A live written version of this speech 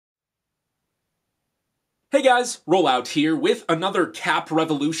Hey guys, Rollout here with another Cap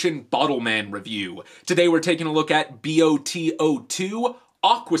Revolution Bottleman review. Today we're taking a look at BOT-02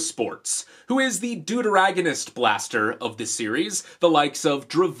 Aquasports, who is the deuteragonist blaster of the series, the likes of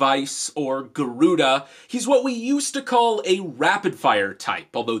Dravice or Garuda. He's what we used to call a rapid-fire type,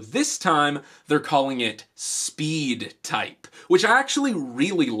 although this time they're calling it speed type, which I actually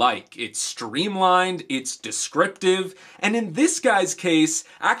really like. It's streamlined, it's descriptive, and in this guy's case,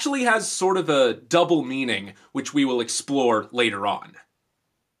 actually has sort of a double meaning, which we will explore later on.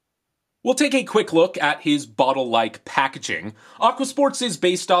 We'll take a quick look at his bottle-like packaging. Aquasports is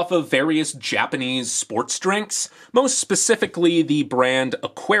based off of various Japanese sports drinks, most specifically the brand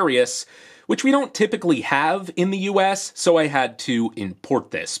Aquarius, which we don't typically have in the US, so I had to import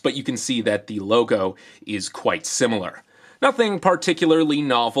this, but you can see that the logo is quite similar. Nothing particularly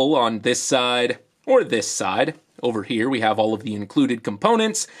novel on this side or this side. Over here we have all of the included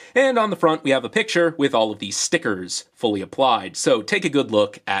components, and on the front we have a picture with all of the stickers fully applied, so take a good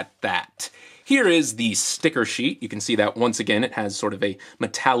look at that. Here is the sticker sheet. You can see that once again it has sort of a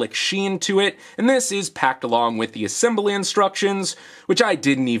metallic sheen to it, and this is packed along with the assembly instructions, which I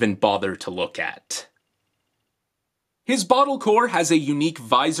didn't even bother to look at. His bottle core has a unique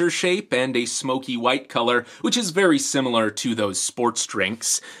visor shape and a smoky white color, which is very similar to those sports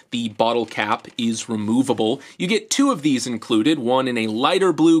drinks. The bottle cap is removable. You get two of these included, one in a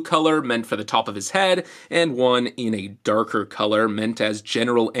lighter blue color meant for the top of his head, and one in a darker color meant as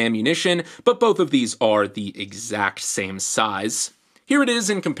general ammunition, but both of these are the exact same size. Here it is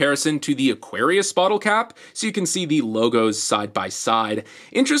in comparison to the Aquarius bottle cap, so you can see the logos side by side.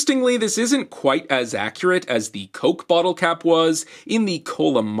 Interestingly, this isn't quite as accurate as the Coke bottle cap was in the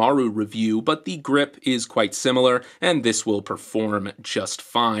Kolamaru review, but the grip is quite similar, and this will perform just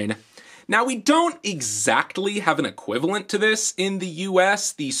fine. Now, we don't exactly have an equivalent to this in the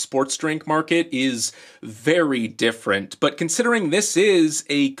US. The sports drink market is very different, but considering this is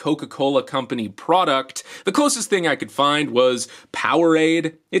a Coca-Cola company product, the closest thing I could find was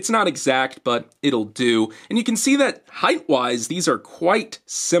Powerade. It's not exact, but it'll do. And you can see that height-wise, these are quite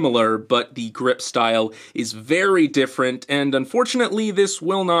similar, but the grip style is very different, and unfortunately, this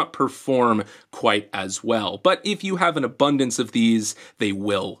will not perform quite as well. But if you have an abundance of these, they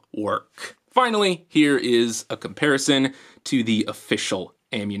will work. Finally, here is a comparison to the official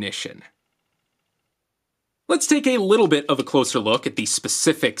ammunition. Let's take a little bit of a closer look at the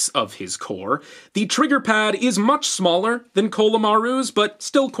specifics of his core. The trigger pad is much smaller than Kolamaru's, but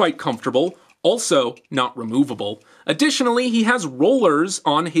still quite comfortable, also not removable. Additionally, he has rollers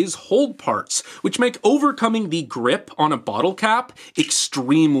on his hold parts, which make overcoming the grip on a bottle cap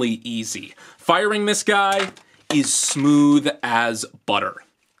extremely easy. Firing this guy is smooth as butter.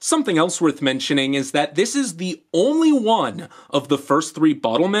 Something else worth mentioning is that this is the only one of the first three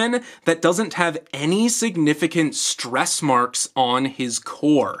Bottlemen that doesn't have any significant stress marks on his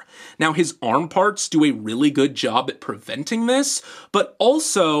core. Now, his arm parts do a really good job at preventing this, but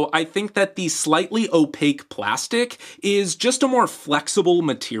also I think that the slightly opaque plastic is just a more flexible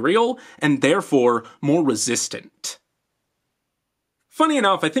material and therefore more resistant. Funny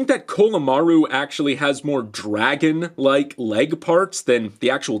enough, I think that Kolamaru actually has more dragon-like leg parts than the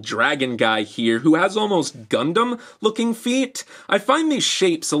actual dragon guy here, who has almost Gundam-looking feet. I find these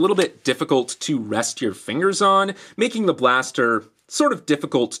shapes a little bit difficult to rest your fingers on, making the blaster sort of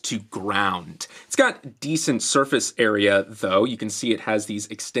difficult to ground. It's got decent surface area, though. You can see it has these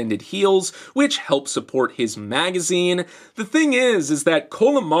extended heels, which help support his magazine. The thing is that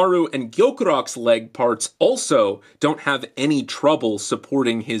Kolamaru and Gyokurok's leg parts also don't have any trouble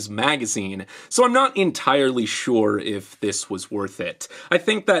supporting his magazine, so I'm not entirely sure if this was worth it. I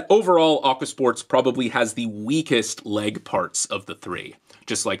think that overall, Aquasports probably has the weakest leg parts of the three.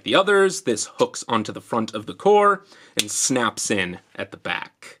 Just like the others, this hooks onto the front of the core and snaps in at the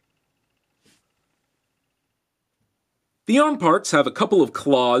back. The arm parts have a couple of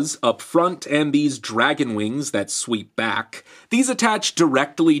claws up front and these dragon wings that sweep back. These attach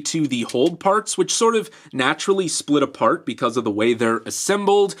directly to the hold parts, which sort of naturally split apart because of the way they're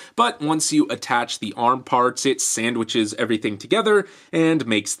assembled, but once you attach the arm parts, it sandwiches everything together and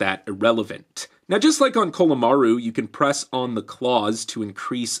makes that irrelevant. Now, just like on Kolamaru, you can press on the claws to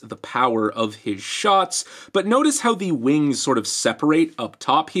increase the power of his shots, but notice how the wings sort of separate up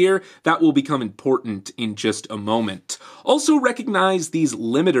top here. That will become important in just a moment. Also recognize these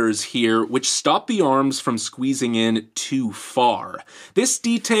limiters here, which stop the arms from squeezing in too far. This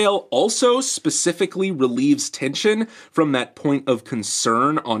detail also specifically relieves tension from that point of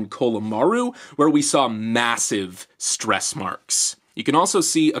concern on Kolamaru, where we saw massive stress marks. You can also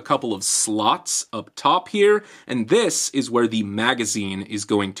see a couple of slots up top here, and this is where the magazine is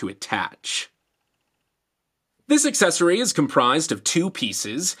going to attach. This accessory is comprised of two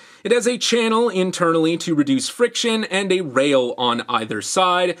pieces. It has a channel internally to reduce friction and a rail on either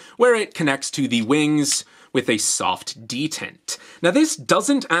side where it connects to the wings with a soft detent. Now this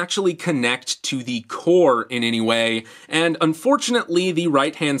doesn't actually connect to the core in any way, and unfortunately the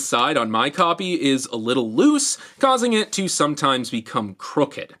right-hand side on my copy is a little loose, causing it to sometimes become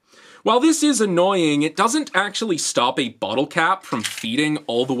crooked. While this is annoying, it doesn't actually stop a bottle cap from feeding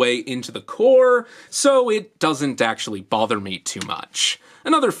all the way into the core, so it doesn't actually bother me too much.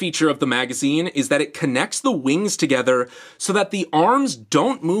 Another feature of the magazine is that it connects the wings together so that the arms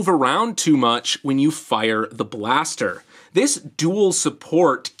don't move around too much when you fire the blaster. This dual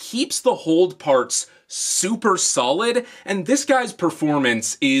support keeps the hold parts super solid, and this guy's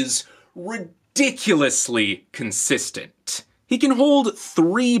performance is ridiculously consistent. He can hold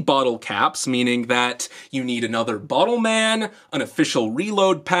 3 bottle caps, meaning that you need another Bottleman, an official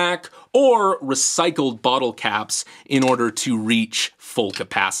reload pack, or recycled bottle caps in order to reach full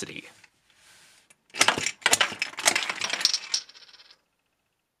capacity.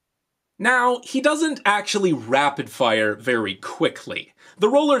 Now, he doesn't actually rapid fire very quickly. The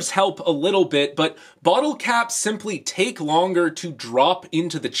rollers help a little bit, but bottle caps simply take longer to drop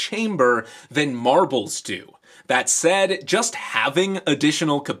into the chamber than marbles do. That said, just having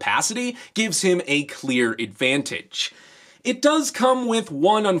additional capacity gives him a clear advantage. It does come with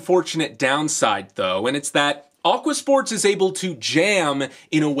one unfortunate downside though, and it's that Aquasports is able to jam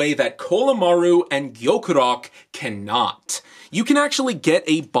in a way that Kolomaru and Gyokurok cannot. You can actually get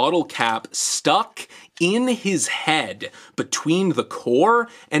a bottle cap stuck in his head between the core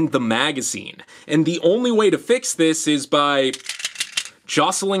and the magazine, and the only way to fix this is by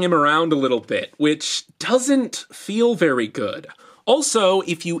jostling him around a little bit, which doesn't feel very good. Also,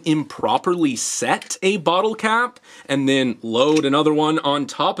 if you improperly set a bottle cap and then load another one on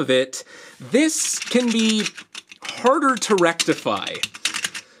top of it, this can be harder to rectify.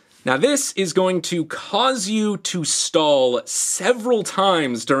 Now this is going to cause you to stall several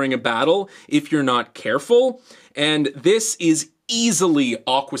times during a battle if you're not careful, and this is easily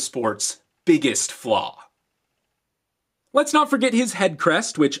Aquasports' biggest flaw. Let's not forget his head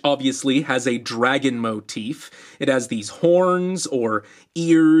crest, which obviously has a dragon motif. It has these horns, or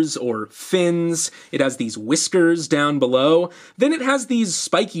ears, or fins. It has these whiskers down below. Then it has these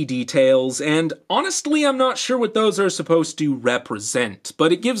spiky details, and honestly, I'm not sure what those are supposed to represent,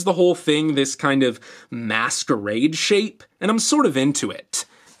 but it gives the whole thing this kind of masquerade shape, and I'm sort of into it.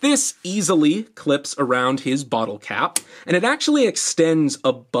 This easily clips around his bottle cap, and it actually extends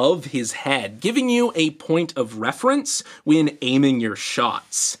above his head, giving you a point of reference when aiming your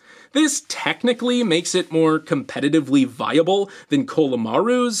shots. This technically makes it more competitively viable than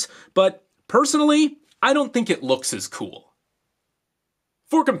Kolomaru's, but personally, I don't think it looks as cool.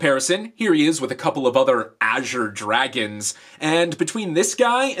 For comparison, here he is with a couple of other azure dragons, and between this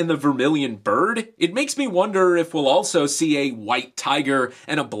guy and the vermilion bird, it makes me wonder if we'll also see a white tiger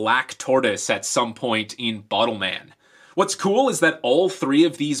and a black tortoise at some point in Bottleman. What's cool is that all 3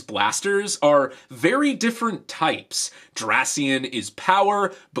 of these blasters are very different types. Dracian is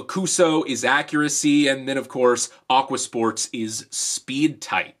power, Bakuso is accuracy, and then of course Aquasports is speed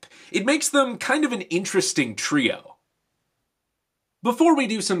type. It makes them kind of an interesting trio. Before we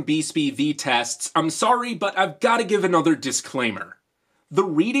do some BSPV tests, I'm sorry, but I've got to give another disclaimer. The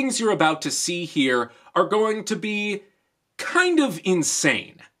readings you're about to see here are going to be kind of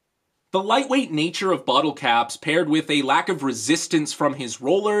insane. The lightweight nature of bottle caps paired with a lack of resistance from his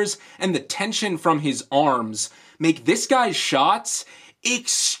rollers and the tension from his arms make this guy's shots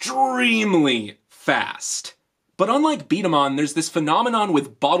extremely fast. But unlike Bottleman, there's this phenomenon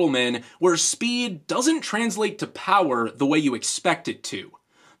with Bottleman where speed doesn't translate to power the way you expect it to.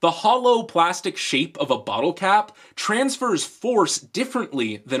 The hollow plastic shape of a bottle cap transfers force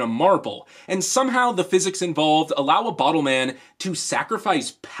differently than a marble, and somehow the physics involved allow a Bottleman to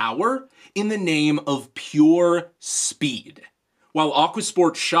sacrifice power in the name of pure speed. While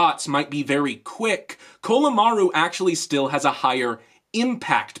Aquasport's shots might be very quick, Kolomaru actually still has a higher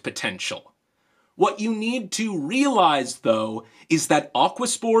impact potential. What you need to realize, though, is that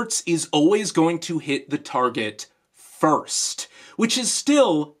Aquasports is always going to hit the target first, which is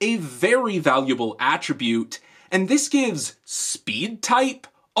still a very valuable attribute, and this gives speed type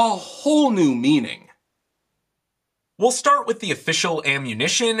a whole new meaning. We'll start with the official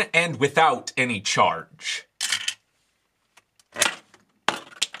ammunition and without any charge.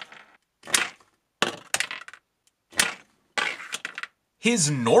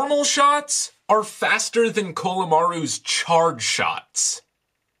 His normal shots are faster than Kolomaru's charge shots.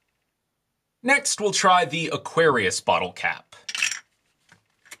 Next, we'll try the Aquarius bottle cap.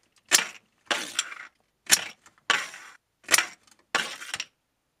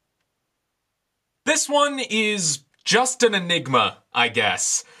 This one is just an enigma, I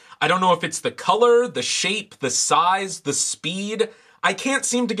guess. I don't know if it's the color, the shape, the size, the speed. I can't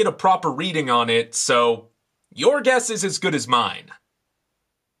seem to get a proper reading on it, so your guess is as good as mine.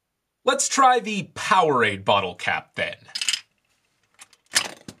 Let's try the Powerade bottle cap then.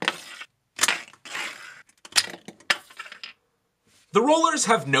 The rollers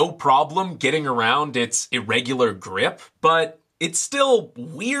have no problem getting around its irregular grip, but it's still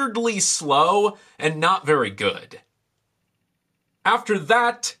weirdly slow and not very good. After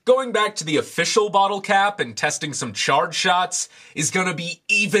that, going back to the official bottle cap and testing some charge shots is gonna be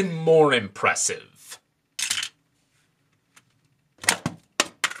even more impressive.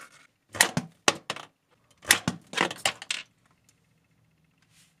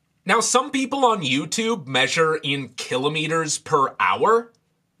 Now, some people on YouTube measure in kilometers per hour.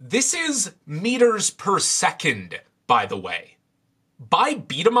 This is meters per second, by the way. By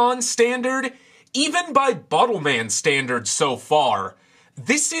Bottleman standard, even by Bottleman standards so far,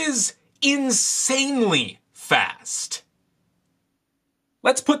 this is insanely fast.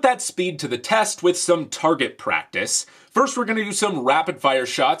 Let's put that speed to the test with some target practice. First, we're going to do some rapid-fire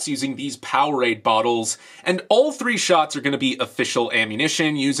shots using these Powerade bottles, and all 3 shots are going to be official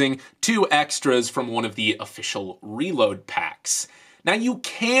ammunition using 2 extras from one of the official reload packs. Now, you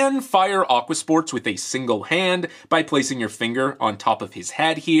can fire Aquasports with a single hand by placing your finger on top of his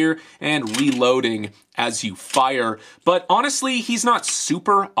head here and reloading as you fire, but honestly, he's not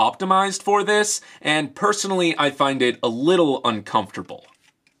super optimized for this, and personally, I find it a little uncomfortable.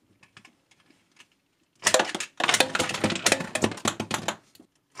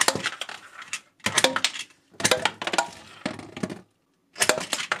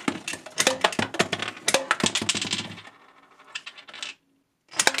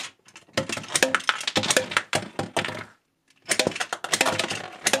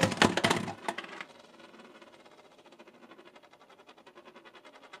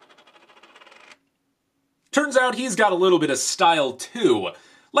 Turns out he's got a little bit of style too.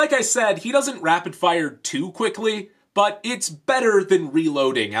 Like I said, he doesn't rapid fire too quickly, but it's better than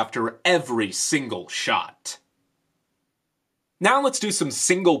reloading after every single shot. Now let's do some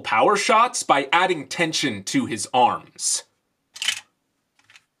single power shots by adding tension to his arms.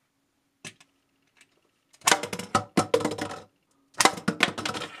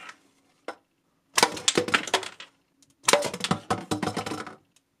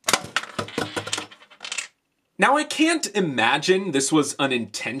 Now, I can't imagine this was an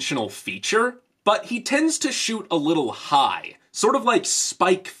intentional feature, but he tends to shoot a little high, sort of like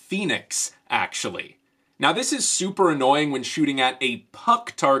Spike Phoenix, actually. Now, this is super annoying when shooting at a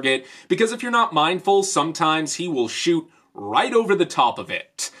puck target, because if you're not mindful, sometimes he will shoot right over the top of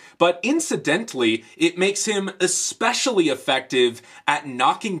it. But incidentally, it makes him especially effective at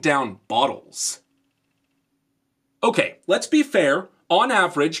knocking down bottles. Okay, let's be fair. On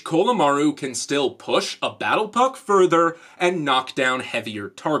average, Kolomaru can still push a battle puck further and knock down heavier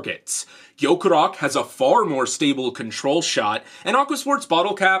targets. Gyokurok has a far more stable control shot, and Aquasports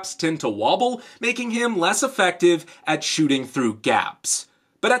bottle caps tend to wobble, making him less effective at shooting through gaps.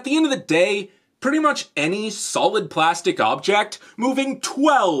 But at the end of the day, pretty much any solid plastic object moving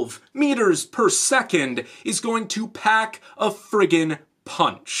 12 meters per second is going to pack a friggin'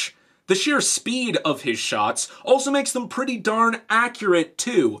 punch. The sheer speed of his shots also makes them pretty darn accurate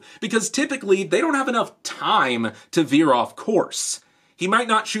too, because typically they don't have enough time to veer off course. He might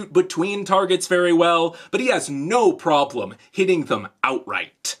not shoot between targets very well, but he has no problem hitting them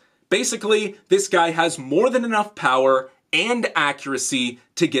outright. Basically, this guy has more than enough power and accuracy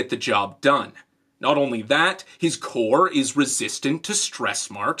to get the job done. Not only that, his core is resistant to stress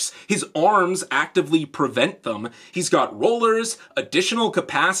marks, his arms actively prevent them, he's got rollers, additional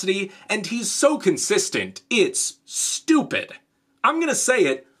capacity, and he's so consistent, it's stupid. I'm gonna say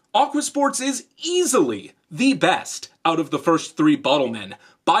it, Aquasports is easily the best out of the first 3 Bottlemen,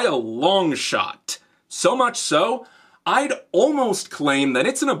 by a long shot. So much so, I'd almost claim that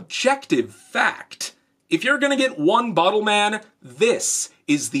it's an objective fact. If you're gonna get one Bottleman, this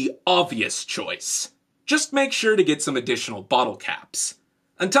is the obvious choice. Just make sure to get some additional bottle caps.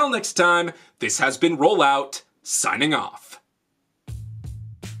 Until next time, this has been Rollout, signing off.